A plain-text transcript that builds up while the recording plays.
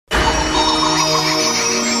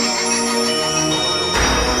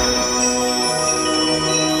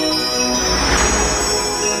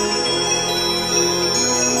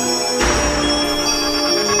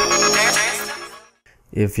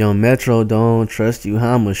If your Metro don't trust you,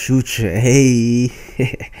 I'ma shoot you. Hey.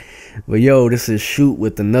 But yo, this is Shoot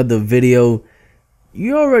with another video.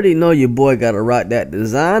 You already know your boy gotta rock that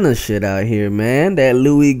designer shit out here, man. That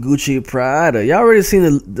Louie, Gucci, Prada. Y'all already seen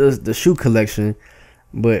the shoe collection.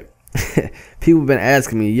 But people been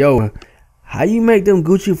asking me, yo, how you make them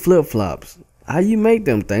Gucci flip-flops? How you make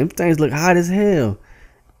them things? Them things look hot as hell.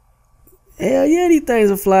 Hell yeah, these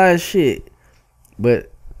things are fly as shit.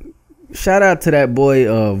 But shout out to that boy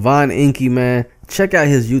Von Inky, man. Check out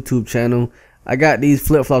his YouTube channel. I got these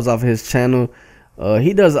flip-flops off his channel.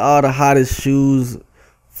 He does all the hottest shoes,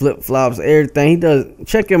 flip-flops, everything. He does.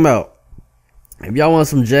 Check him out. If y'all want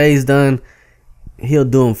some J's done, he'll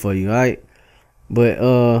do them for you, alright?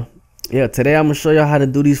 But yeah, today I'm gonna show y'all how to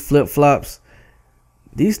do these flip-flops.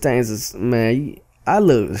 These things is, man, I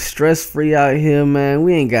look stress-free out here, man.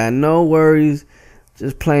 We ain't got no worries.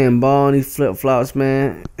 Just playing ball on these flip-flops,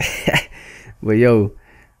 man. But yo,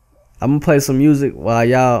 I'm gonna play some music while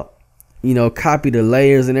y'all, you know, copy the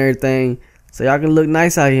layers and everything, so y'all can look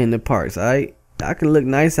nice out here in the parks, alright? I can look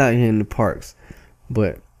nice out here in the parks.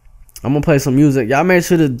 But I'm gonna play some music. Y'all make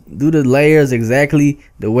sure to do the layers exactly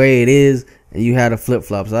the way it is, and you have the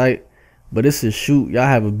flip-flops, alright? But this is Shoot. Y'all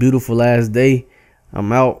have a beautiful last day.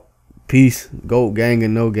 I'm out. Peace. Goat gang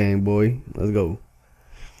and no gang, boy. Let's go.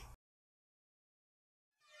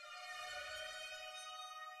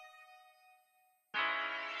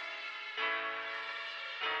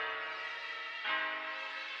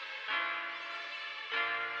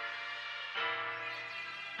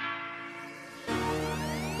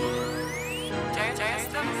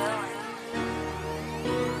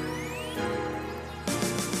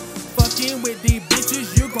 Fucking with these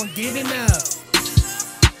bitches, you gon' get enough.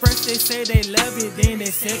 First they say they love you, then they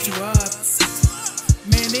set you up.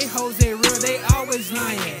 Man, they hoes, they real, they always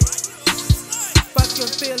lying. Fuck your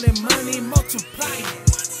feeling, money multiplying.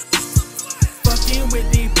 Fucking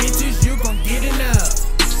with these bitches, you gon' get enough.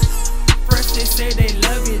 First they say they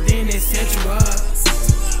love you, then they set you up.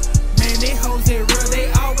 Man, they hoes, they real,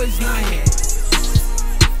 they always lying.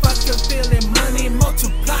 Fuck your feeling, money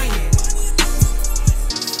multiplying.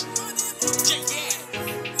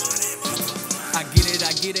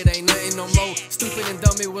 I get it, ain't nothing no more. Stupid and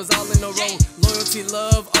dumb, it was all in a row. Loyalty,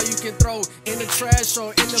 love, all you can throw in the trash or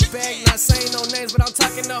in the bag. Not saying no names, but I'm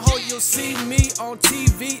talking the hoe. You'll see me on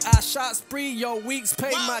TV. I shot spree, your weeks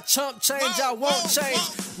pay my chump change. I won't change.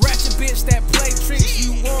 Ratchet bitch that play tricks.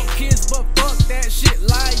 You want kids, but fuck that shit.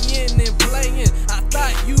 Lying and playing. I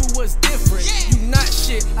thought you was different. You not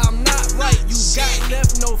shit, I'm not right. You got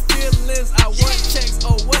left, no feelings. I want checks.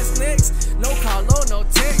 Oh, what's next? No call, no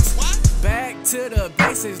text. Back to the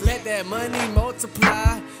basics, let that money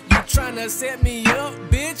multiply. You tryna set me up,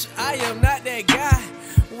 bitch? I am not that guy.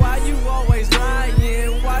 Why you always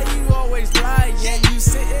lying? Why you always lying? You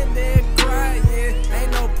sitting there crying,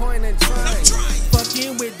 ain't no point in trying.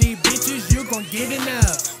 Fucking with these bitches, you gon' get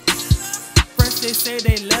enough. First they say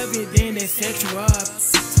they love you, then they set you up.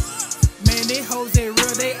 Man, they hoes, they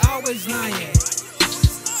real, they always lying.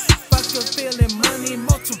 Fuck your feeling, money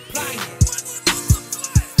multiplying.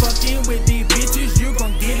 Fucking with these bitches, you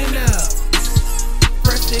gon' get enough.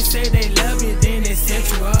 First they say they love you, then they set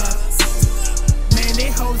you up. Man, they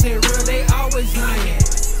hoes, they real, they always lying.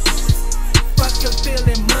 Fuck your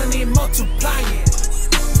feeling, money multiplying.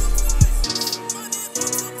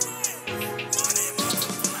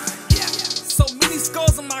 So many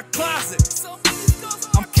scars in my closet.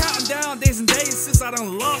 I'm counting down days and days since I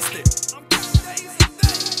done lost it.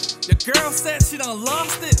 Your girl said she done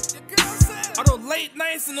lost it. All those late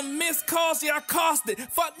nights and the missed calls, yeah, I cost it.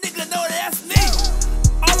 Fuck nigga, know that's me.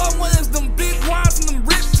 All I want is them big wines and them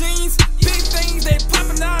ripped jeans. Big things, they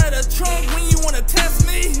popping out of the trunk when you wanna test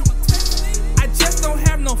me. I just don't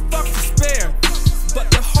have no fuck to spare.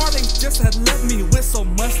 But the heartache just had left me with so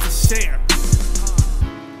much to share.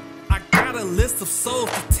 I got a list of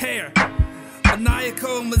souls to tear.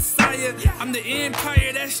 Maniacal Messiah, I'm the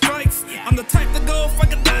empire that strikes. I'm the type to go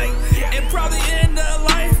fuck a night and probably end the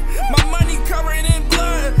life. My money covered in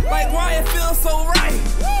blood, like why it feels so right.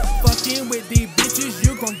 Fucking with these bitches,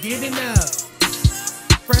 you gon' get enough.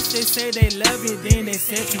 First they say they love you, then they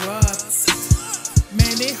set you up.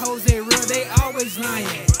 Man, they hoes, they real, they always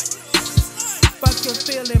lying. Fuck your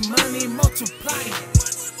feeling, money multiplying.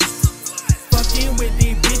 Fucking with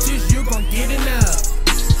these bitches, you gon' get enough.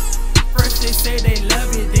 First they say they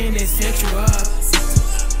love you, then they set you up.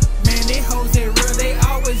 Man, they hoes, they real, they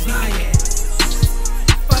always lying.